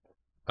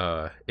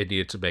it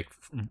needed to make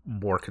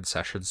more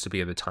concessions to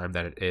be in the time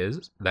that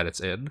it's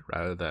in,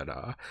 rather than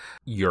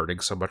yearning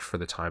so much for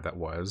the time that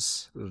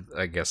was.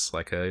 I guess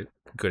like a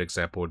good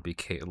example would be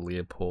Kate and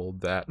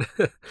Leopold, that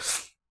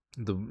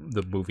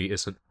the movie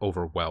isn't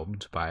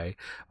overwhelmed by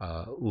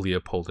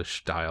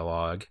Leopoldish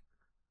dialogue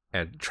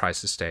and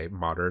tries to stay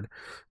modern.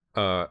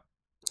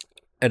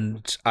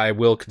 And I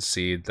will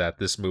concede that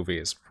this movie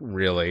is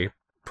really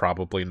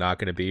probably not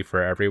going to be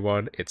for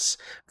everyone. It's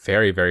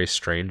very, very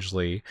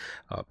strangely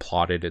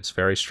plotted. It's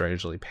very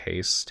strangely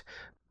paced.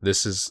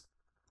 This is,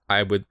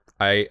 I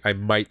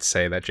might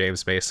say that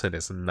James Mason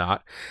is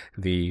not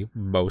the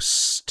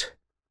most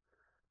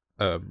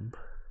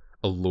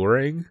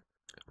alluring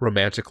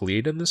romantic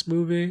lead in this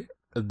movie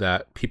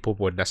that people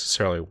would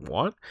necessarily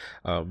want.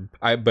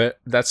 But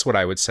that's what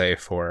I would say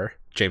for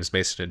James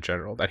Mason in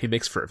general, that he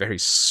makes for a very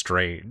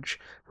strange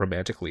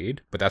romantic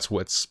lead, but that's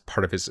what's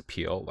part of his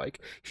appeal.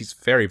 Like, he's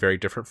very, very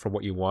different from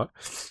what you want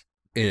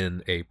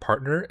in a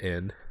partner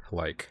in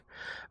like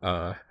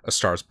A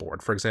Star Is Born,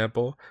 for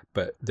example.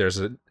 But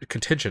there's a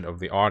contingent of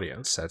the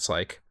audience that's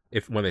like,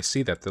 if when they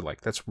see that, they're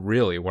like, that's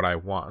really what I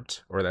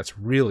want, or that's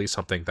really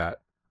something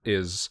that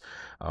is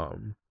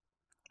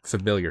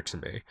familiar to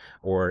me.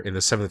 Or in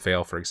The Seventh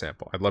Veil, for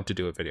example, I'd love to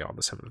do a video on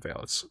The Seventh Veil.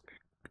 It's an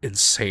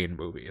insane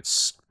movie.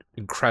 It's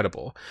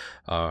incredible,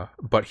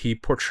 but he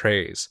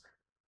portrays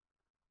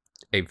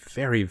a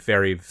very,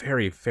 very,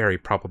 very, very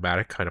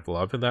problematic kind of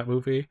love in that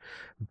movie.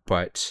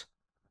 But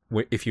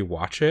if you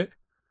watch it,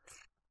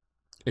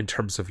 in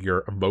terms of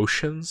your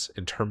emotions,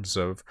 in terms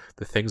of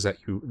the things that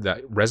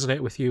resonate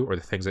with you or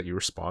the things that you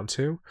respond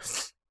to,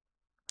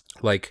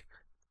 like,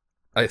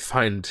 I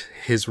find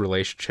his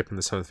relationship in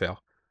The Seventh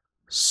Veil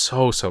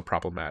so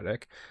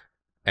problematic.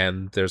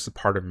 And there's a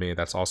part of me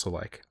that's also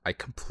like, I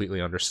completely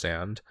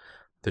understand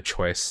the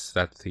choice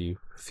that the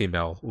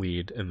female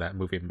lead in that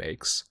movie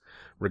makes,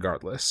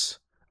 regardless.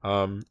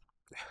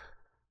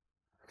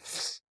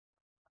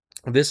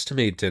 This to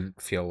me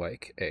didn't feel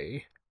like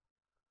a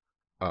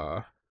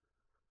a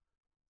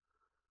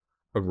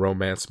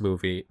romance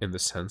movie in the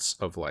sense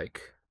of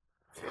like,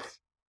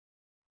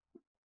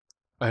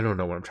 I don't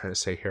know what I'm trying to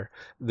say here.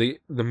 The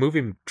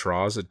movie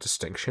draws a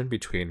distinction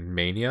between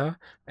mania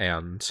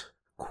and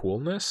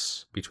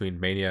coolness, between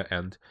mania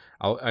and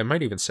I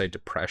might even say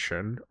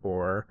depression,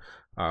 or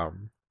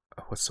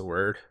what's the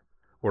word?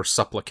 Or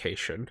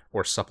supplication.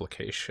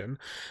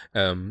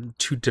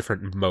 Two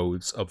different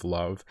modes of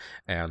love.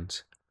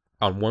 And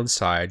on one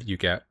side, you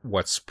get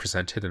what's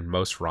presented in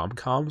most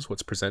rom-coms,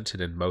 what's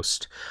presented in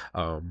most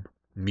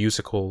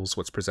musicals,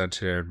 what's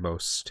presented in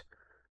most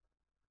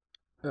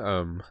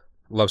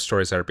love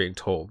stories that are being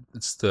told.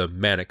 It's the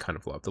manic kind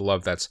of love, the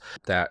love that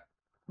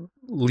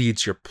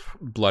leads your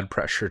blood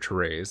pressure to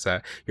raise,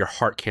 that your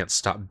heart can't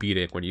stop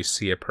beating when you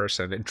see a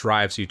person. It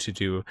drives you to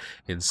do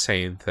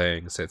insane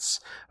things. It's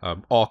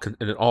an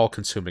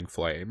all-consuming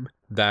flame.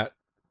 That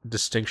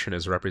distinction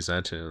is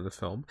represented in the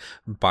film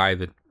by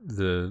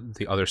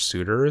the other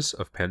suitors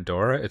of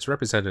Pandora. It's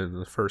represented in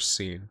the first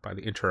scene by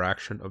the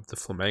interaction of the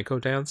flamenco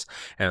dance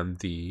and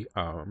the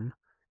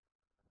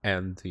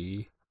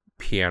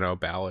piano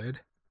ballad,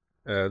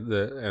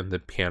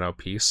 the piano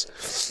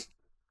piece.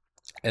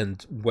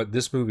 And what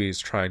this movie is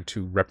trying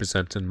to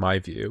represent, in my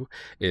view,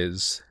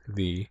 is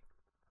the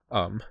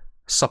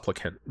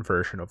supplicant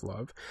version of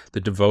love,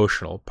 the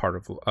devotional part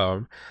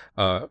of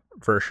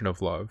version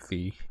of love,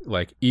 the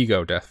like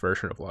ego death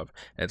version of love.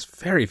 And it's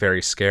very,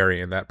 very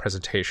scary in that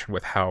presentation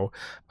with how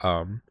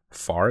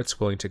far it's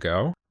willing to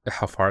go,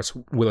 how far it's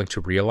willing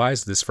to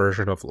realize this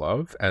version of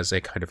love as a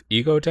kind of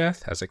ego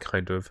death, as a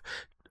kind of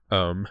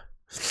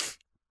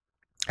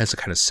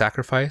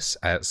sacrifice,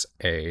 as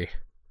a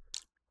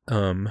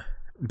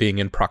being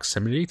in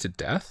proximity to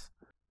death,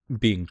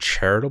 being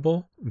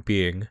charitable,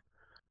 being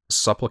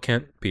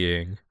supplicant,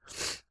 being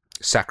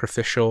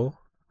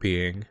sacrificial,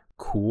 being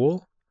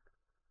cool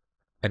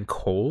and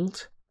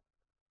cold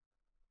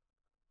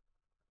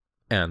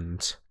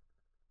and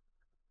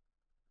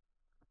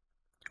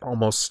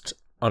almost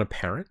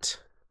unapparent.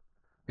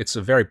 It's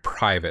a very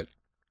private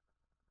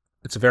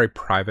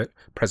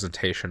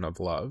presentation of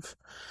love.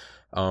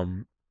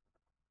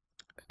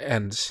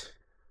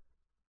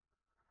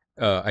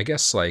 I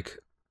guess like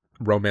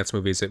romance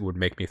movies it would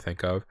make me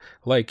think of,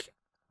 like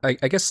I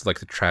guess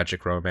like the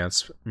tragic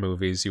romance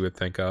movies you would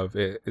think of,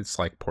 it's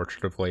like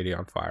Portrait of Lady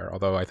on Fire,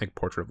 although I think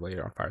Portrait of Lady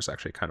on Fire is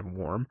actually kind of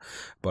warm,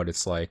 but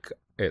it's like,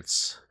 I'm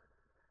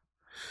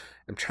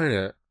trying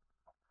to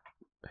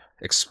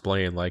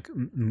explain like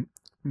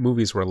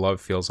movies where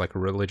love feels like a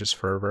religious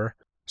fervor,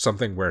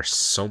 something where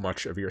so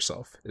much of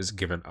yourself is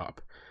given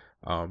up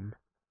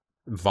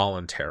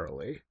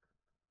voluntarily.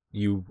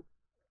 You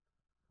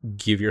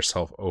give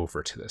yourself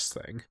over to this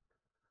thing.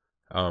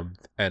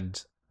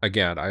 And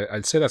again,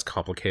 I'd say that's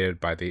complicated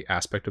by the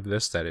aspect of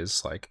this that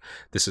is like,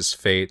 this is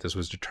fate, this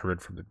was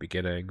determined from the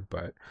beginning,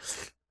 but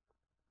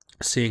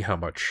seeing how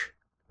much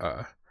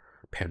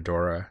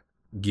Pandora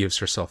gives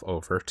herself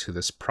over to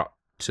this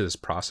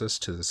process,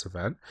 to this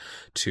event,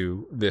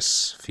 to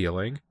this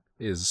feeling,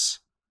 is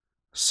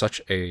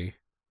such a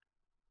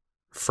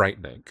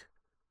frightening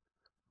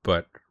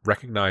but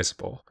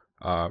recognizable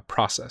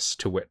process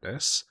to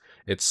witness.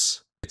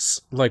 It's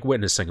like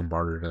witnessing a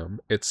martyrdom.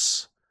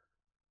 It's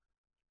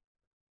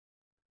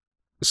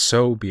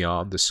so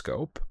beyond the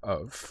scope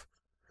of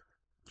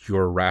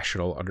your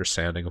rational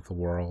understanding of the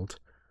world.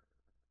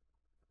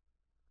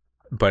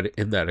 But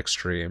in that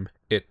extreme,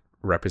 it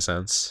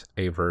represents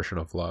a version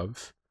of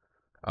love.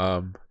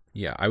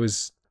 Yeah, I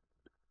was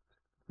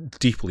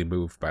deeply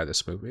moved by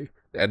this movie,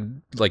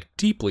 and like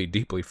deeply,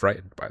 deeply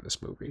frightened by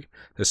this movie.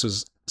 This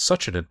was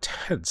such an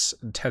intense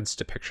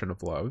depiction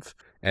of love,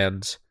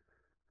 and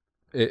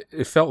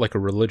it felt like a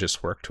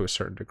religious work to a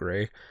certain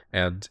degree.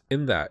 And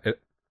in that,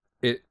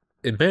 it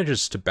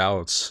manages to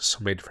balance so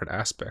many different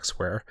aspects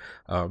where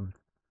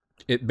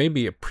it made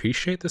me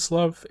appreciate this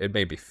love, it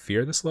made me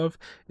fear this love,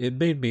 it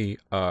made me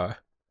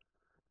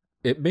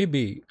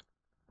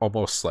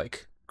almost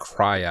like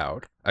cry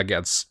out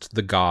against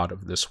the god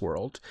of this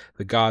world,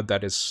 the god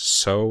that is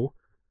so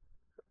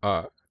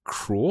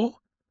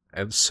cruel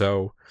and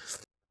so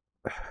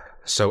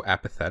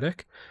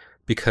apathetic,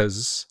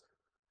 because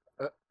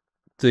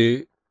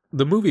the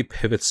movie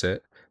pivots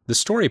it, the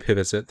story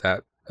pivots it,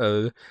 that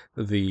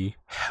the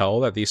hell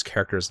that these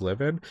characters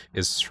live in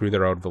is through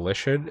their own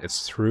volition.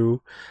 It's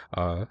through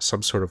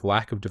some sort of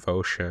lack of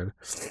devotion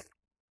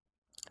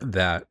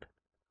that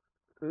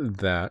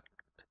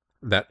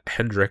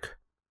Hendrik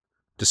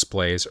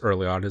displays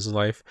early on in his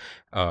life.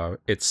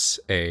 It's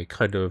a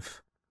kind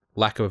of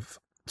lack of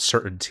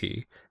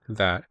certainty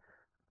that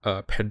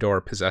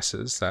Pandora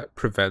possesses that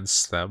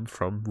prevents them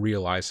from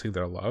realizing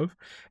their love.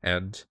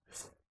 And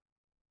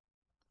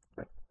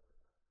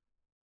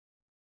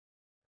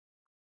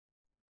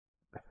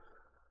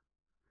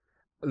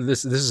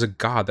this is a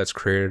god that's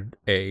created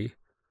a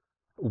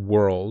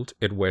world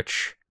in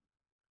which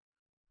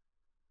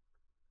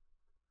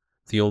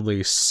the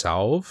only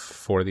salve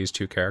for these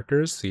two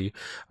characters, the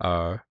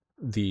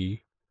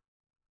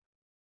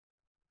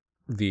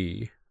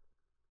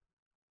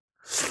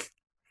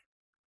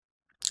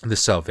the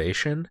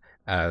salvation,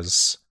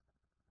 as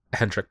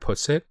Hendrik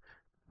puts it,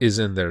 is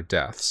in their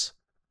deaths.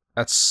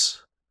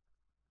 That's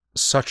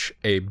such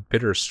a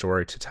bitter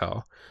story to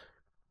tell,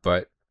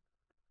 but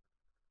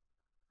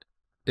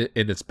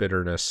in its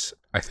bitterness,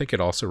 I think it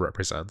also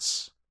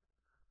represents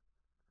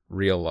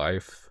real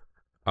life.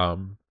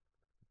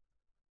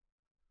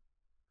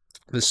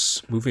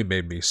 This movie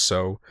made me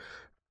so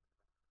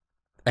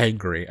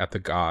angry at the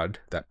god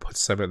that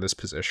puts them in this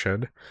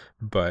position,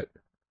 but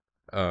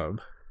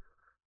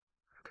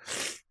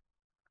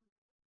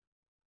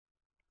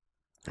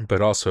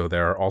also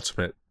their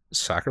ultimate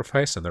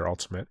sacrifice and their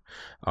ultimate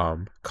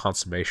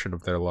consummation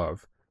of their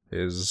love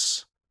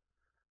is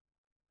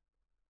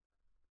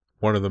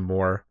one of the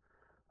more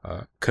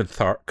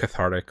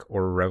cathartic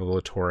or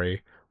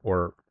revelatory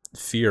or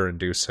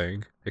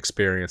fear-inducing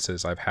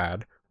experiences I've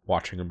had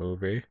watching a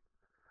movie.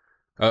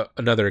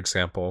 Another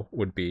example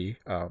would be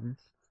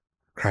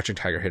Crouching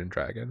Tiger, Hidden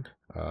Dragon.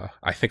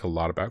 I think a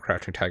lot about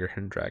Crouching Tiger,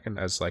 Hidden Dragon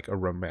as like a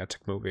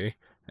romantic movie,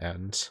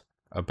 and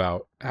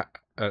about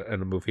a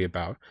movie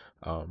about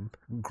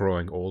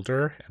growing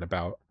older, and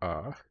about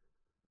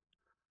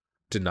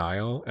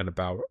denial, and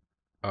about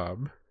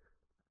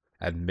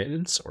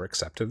admittance or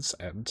acceptance.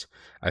 And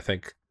I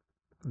think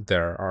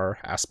there are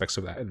aspects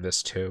of that in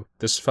this too.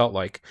 This felt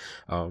like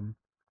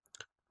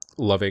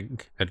loving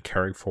and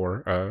caring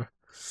for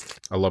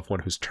a loved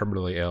one who's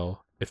terminally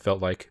ill. It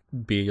felt like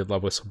being in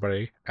love with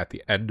somebody at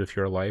the end of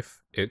your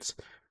life. It's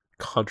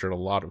conjured a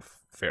lot of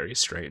very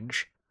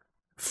strange,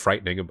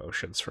 frightening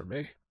emotions for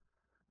me.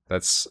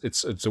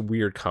 It's a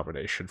weird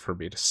combination for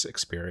me to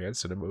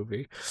experience in a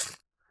movie.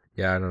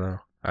 Yeah, I don't know.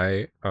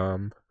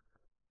 I'm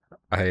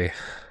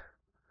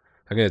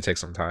gonna take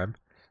some time.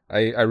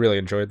 I really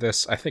enjoyed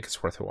this. I think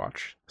it's worth a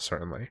watch,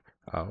 certainly.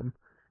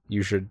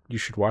 You should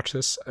watch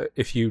this.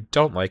 If you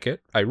don't like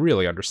it, I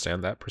really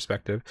understand that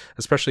perspective,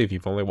 especially if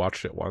you've only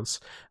watched it once.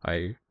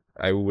 I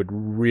would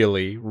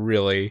really,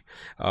 really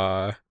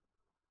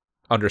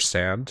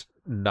understand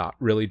not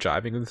really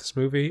jiving with this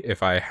movie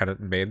if I hadn't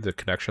made the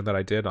connection that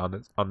I did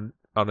on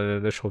an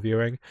initial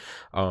viewing.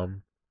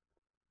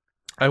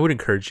 I would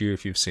encourage you,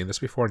 if you've seen this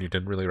before and you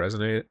didn't really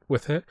resonate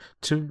with it,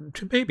 to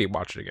maybe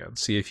watch it again.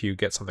 See if you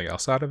get something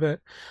else out of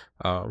it.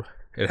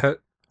 It has,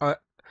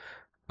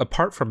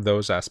 apart from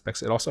those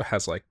aspects, it also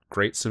has like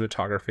great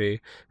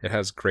cinematography. It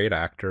has great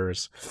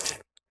actors.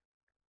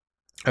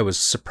 I was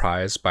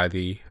surprised by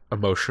the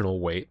emotional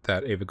weight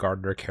that Ava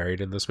Gardner carried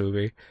in this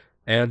movie,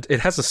 and it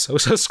has a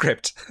so-so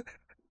script.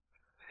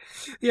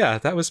 Yeah,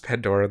 that was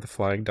Pandora, the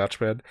Flying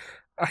Dutchman.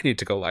 I need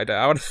to go lie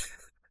down.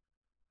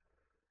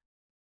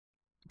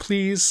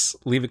 Please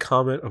leave a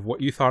comment of what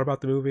you thought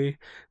about the movie.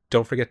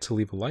 Don't forget to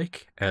leave a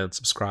like and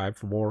subscribe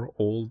for more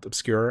old,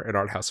 obscure, and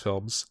art house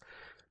films.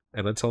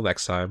 And until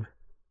next time,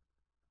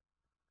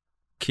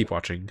 keep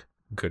watching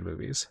good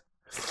movies.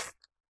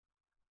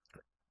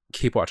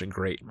 Keep watching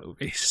great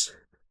movies.